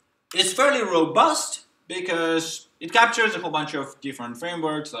 It's fairly robust because it captures a whole bunch of different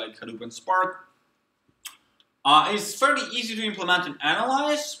frameworks like Hadoop and Spark. It's fairly easy to implement and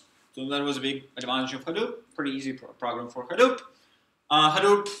analyze, so that was a big advantage of Hadoop. Pretty easy program for Hadoop.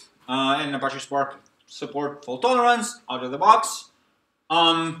 Hadoop and Apache Spark support fault tolerance out of the box.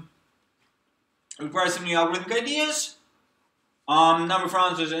 Requires some new algorithmic ideas. Number of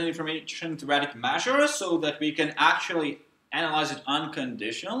rounds is an information theoretic measure so that we can actually analyze it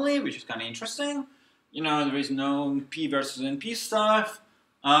unconditionally, which is kind of interesting. You know, there is no P versus NP stuff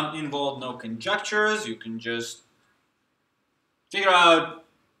involved, no conjectures. You can just figure out,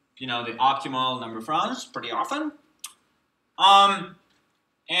 you know, the optimal number of rounds pretty often.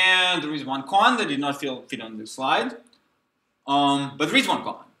 And there is one con that did not fit on this slide, but there is one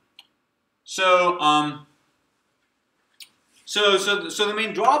con. So, so the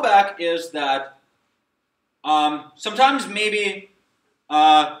main drawback is that sometimes maybe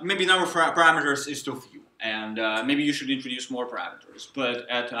number of parameters is too few, and maybe you should introduce more parameters. But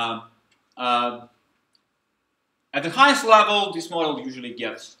at the highest level, this model usually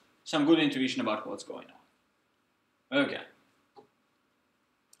gives some good intuition about what's going on. Okay.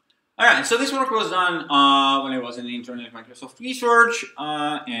 All right. So this work was done when I was an intern at Microsoft Research,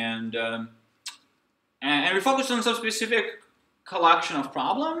 and we focused on some specific collection of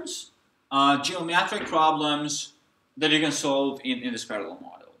problems, geometric problems that you can solve in this parallel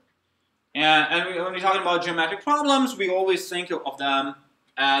model. And when we're talking about geometric problems, we always think of them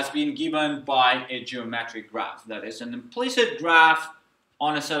as being given by a geometric graph. That is an implicit graph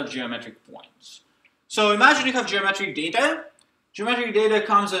on a set of geometric points. So imagine you have geometric data. Geometric data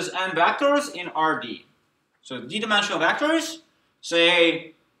comes as n vectors in Rd. So d-dimensional vectors,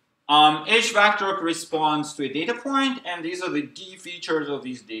 say, each vector corresponds to a data point, and these are the d features of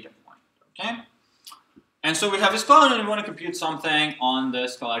these data points, okay? And so we have this cloud, and we want to compute something on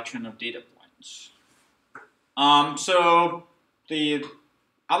this collection of data points. So the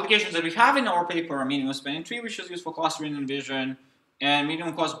applications that we have in our paper are minimum spanning tree, which is used for clustering and vision, and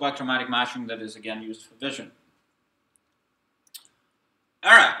minimum cost bichromatic matching that is, again, used for vision.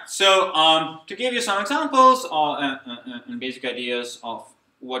 All right, so to give you some examples and basic ideas of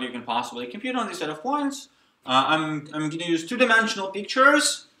what you can possibly compute on this set of points, I'm going to use two-dimensional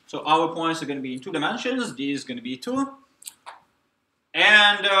pictures. So our points are going to be in 2 dimensions. D is going to be 2.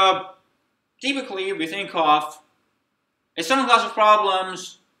 And typically, we think of a certain class of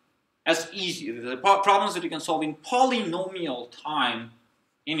problems as easy. The problems that you can solve in polynomial time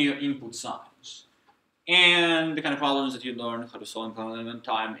in your input size. And the kind of problems that you learn how to solve in polynomial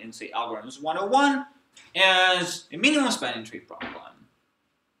time in, say, Algorithms 101 as a minimum spanning tree problem.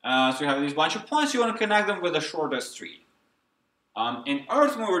 So you have these bunch of points, you want to connect them with the shortest tree. An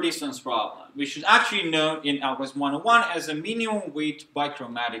Earth mover distance problem, which is actually known in Algorithms 101 as a minimum weight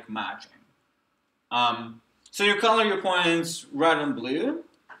bichromatic matching. So you color your points red and blue.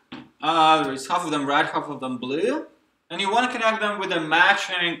 There's half of them red, half of them blue. And you want to connect them with a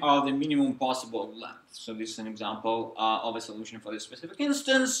matching of the minimum possible length. So this is an example of a solution for this specific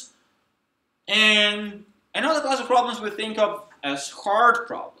instance. And another class of problems we think of as hard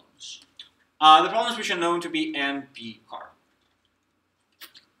problems. The problems which are known to be NP hard.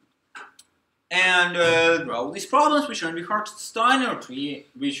 And well, these problems which are NP hard Steiner tree,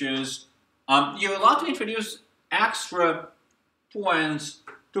 which is you're allowed to introduce extra points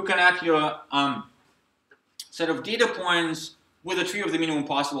to connect your set of data points with a tree of the minimum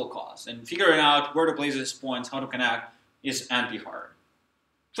possible cost, and figuring out where to place these points, how to connect, is NP hard.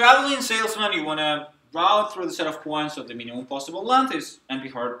 Traveling salesman, you want to route through the set of points of the minimum possible length, is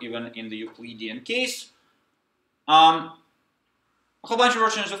NP hard even in the Euclidean case. A whole bunch of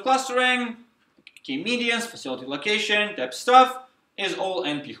versions of clustering, k-medians, facility location, type stuff, is all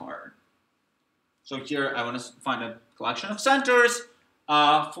NP hard. So here I want to find a collection of centers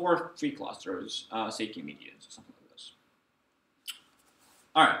for 3 clusters, say k-medians or something like this.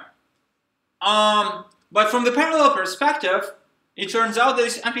 All right. But from the parallel perspective, it turns out that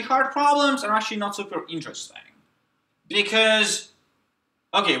these NP hard problems are actually not super interesting. Because,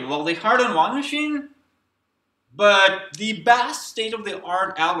 okay, well, they harden one machine, but the best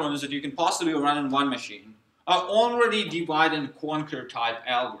state-of-the-art algorithms that you can possibly run in one machine are already divide and conquer type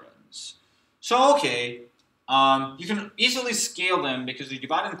algorithms. So, okay, you can easily scale them because you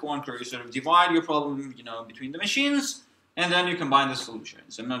divide and conquer. You sort of divide your problem, between the machines, and then you combine the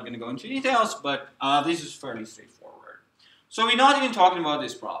solutions. I'm not going to go into details, but this is fairly straightforward. So we're not even talking about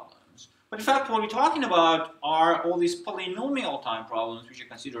these problems. But in fact, what we're talking about are all these polynomial time problems, which are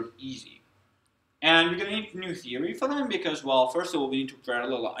considered easy. And we're going to need new theory for them because, well, first of all, we need to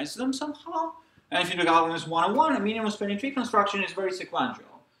parallelize them somehow. And if you look at algorithms 101, a minimum spanning tree construction is very sequential.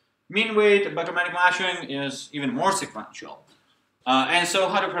 Mean weight automatic matching is even more sequential. And so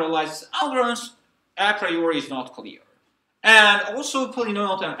how to parallelize algorithms a priori is not clear. And also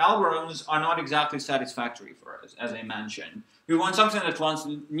polynomial time algorithms are not exactly satisfactory for us, as I mentioned. We want something that runs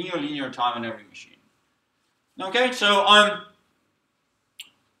near linear time on every machine. Okay, so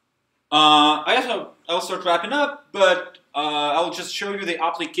I'll start wrapping up, but I'll just show you the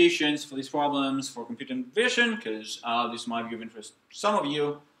applications for these problems for computer vision, because this might be of interest to some of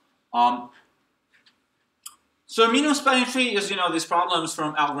you. So minimum spanning tree is, these problems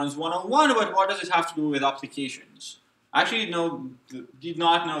from algorithms 101, but what does it have to do with applications? I actually did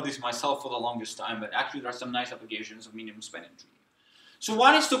not know this myself for the longest time, but actually there are some nice applications of minimum spanning tree. So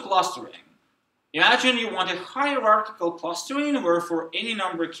one is to clustering. Imagine you want a hierarchical clustering where for any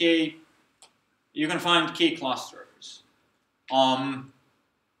number k, you can find k clusters. And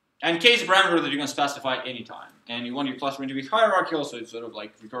k is a parameter that you can specify anytime. And you want your clustering to be hierarchical, so it sort of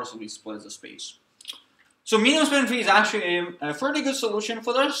like recursively splits the space. So minimum spanning tree is actually a fairly good solution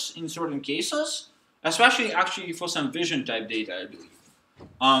for this in certain cases, especially actually for some vision type data, I believe.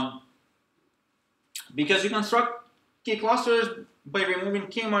 Because you construct k clusters by removing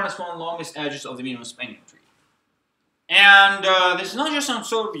k minus 1 longest edges of the minimum spanning tree. And this is not just some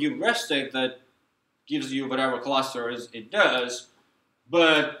sort of heuristic that gives you whatever clusters it does,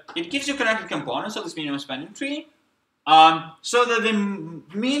 but it gives you connected components of this minimum spanning tree, so that the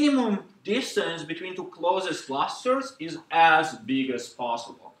minimum distance between two closest clusters is as big as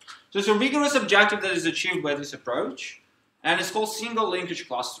possible. So it's a rigorous objective that is achieved by this approach, and it's called single linkage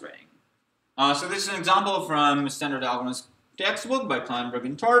clustering. So this is an example from Standard Algorithms textbook by Kleinberg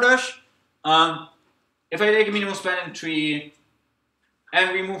and Tardash. If I take a minimum spanning tree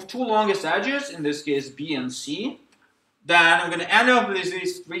and remove two longest edges, in this case B and C, then I'm going to end up with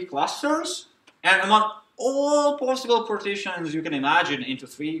these three clusters, and among all possible partitions you can imagine into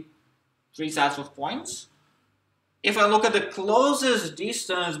three sets of points. If I look at the closest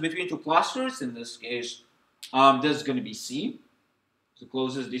distance between two clusters, in this case, this is going to be C, the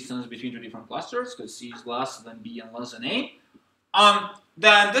closest distance between two different clusters, because C is less than B and less than A.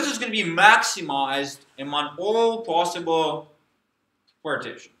 Then this is going to be maximized among all possible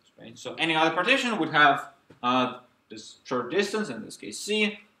partitions. Right? So any other partition would have this short distance, in this case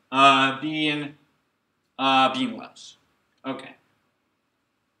C, being less. Okay.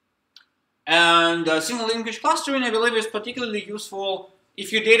 And single linkage clustering, I believe, is particularly useful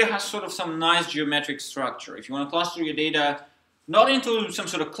if your data has sort of some nice geometric structure. If you want to cluster your data not into some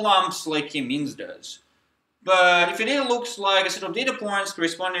sort of clumps like k-means does, but if your data looks like a set of data points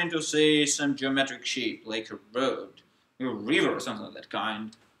corresponding to, say, some geometric shape, like a road, or a river, or something of that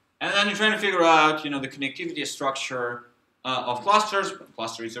kind, and then you're trying to figure out, the connectivity structure of clusters. A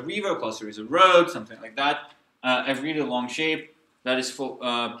cluster is a river, a cluster is a road, something like that. A really long shape that is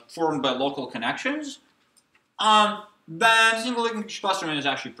formed by local connections. Then single linkage clustering is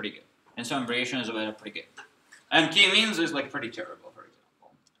actually pretty good, and some variations of it are pretty good. And k-means is like pretty terrible, for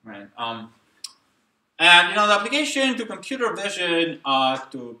example, right? And the application to computer vision,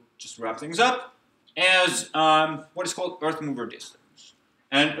 to just wrap things up, is what is called Earth mover distance.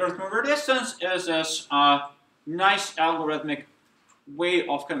 And Earth mover distance is this nice algorithmic way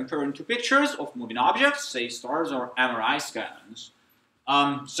of comparing two pictures of moving objects, say stars or MRI scans.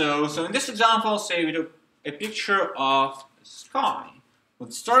 So in this example, say we took a picture of the sky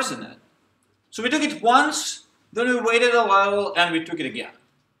with stars in it. So we took it once, then we waited a little, and we took it again.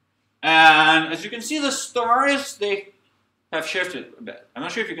 And as you can see, the stars, they have shifted a bit. I'm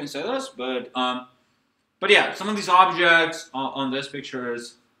not sure if you can see this, but yeah, some of these objects on these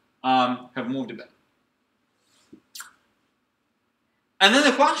pictures have moved a bit. And then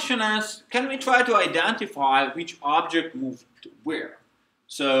the question is, can we try to identify which object moved where?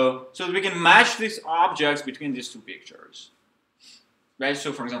 So that we can match these objects between these two pictures. Right?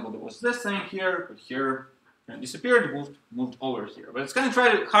 So for example, there was this thing here, but here it disappeared, moved over here. But it's kind of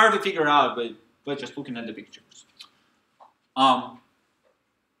hard to figure out by just looking at the pictures. And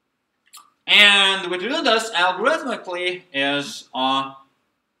And what we do this algorithmically is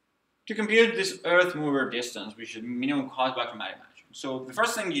to compute this Earth mover distance, which is minimum cost by chromatic matching. So the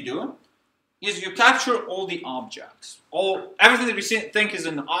first thing you do is you capture all the objects, everything that we think is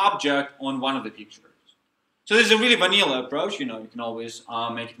an object on one of the pictures. So this is a really vanilla approach. You can always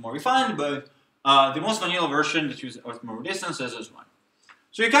make it more refined, but the most vanilla version that uses Earth mover distance is this one.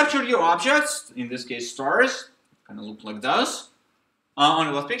 So you capture your objects, in this case stars, kind of look like this, on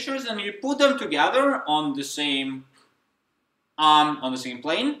the left pictures, and you put them together on the same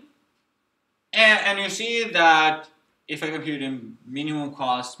plane, and you see that if I compute a minimum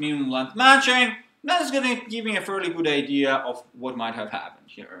cost, minimum length matching, that's going to give me a fairly good idea of what might have happened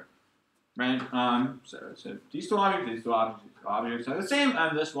here, right? So these two objects are the same,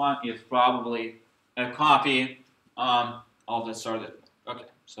 and this one is probably a copy of the star that. Okay,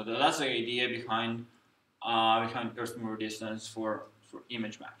 so that's the idea behind Earth mover distance for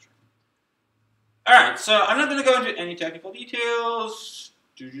image matching. All right, so I'm not going to go into any technical details.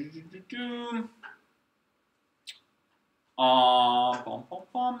 All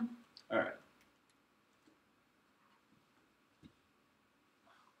right.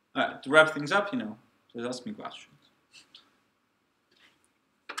 All right, to wrap things up, just ask me questions.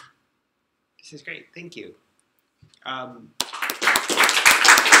 This is great. Thank you.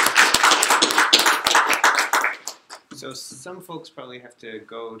 So some folks probably have to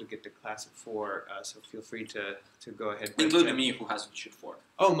go to get to class at 4, so feel free to go ahead. Including me, who has to shoot 4.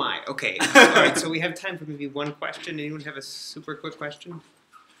 Oh my, okay. All right, so we have time for maybe one question. Anyone have a super quick question?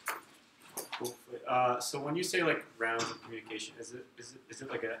 So when you say like rounds of communication, is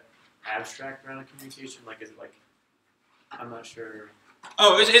it like an abstract round of communication? Like, is it like, I'm not sure.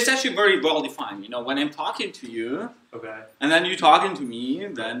 Oh, it's actually very well defined. When I'm talking to you, okay, and then you talking to me,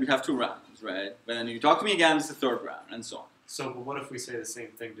 then we have 2 rounds, right? But then you talk to me again, it's the 3rd round, and so on. So, but what if we say the same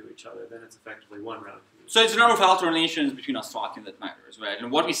thing to each other? Then it's effectively 1 round of communication. So it's the number of alternations between us talking that matters, right?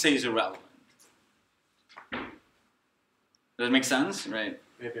 And what we say is irrelevant. Does that make sense, right?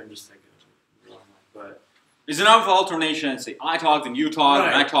 Maybe I'm just thinking wrong, but it's the number of alternations. Say I talk, then you talk, right.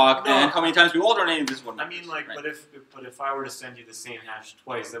 and I talk, and how many times we alternate. This is what matters. I mean, like, right? but if I were to send you the same hash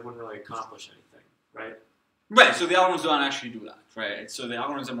twice, that wouldn't really accomplish anything, right? Right. So the algorithms don't actually do that, right? So the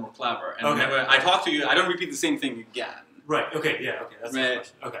algorithms are more clever. And whenever I talk to you, I don't repeat the same thing again. Right. Okay. Yeah. Okay. That's the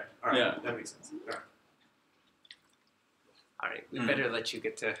question. Okay. All right. Yeah. That makes sense. All right. All right, we better let you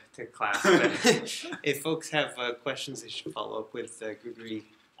get to class. But if folks have questions, they should follow up with Grigory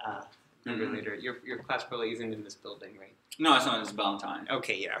later. Your class probably isn't in this building, right? No, it's not. It's Valentine.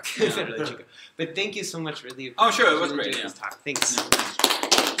 Okay, yeah. Okay. Better let you go. But thank you so much. Really. Oh, sure. It was really great. enjoyed Yeah. this talk. Thanks.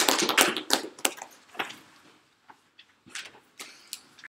 Yeah.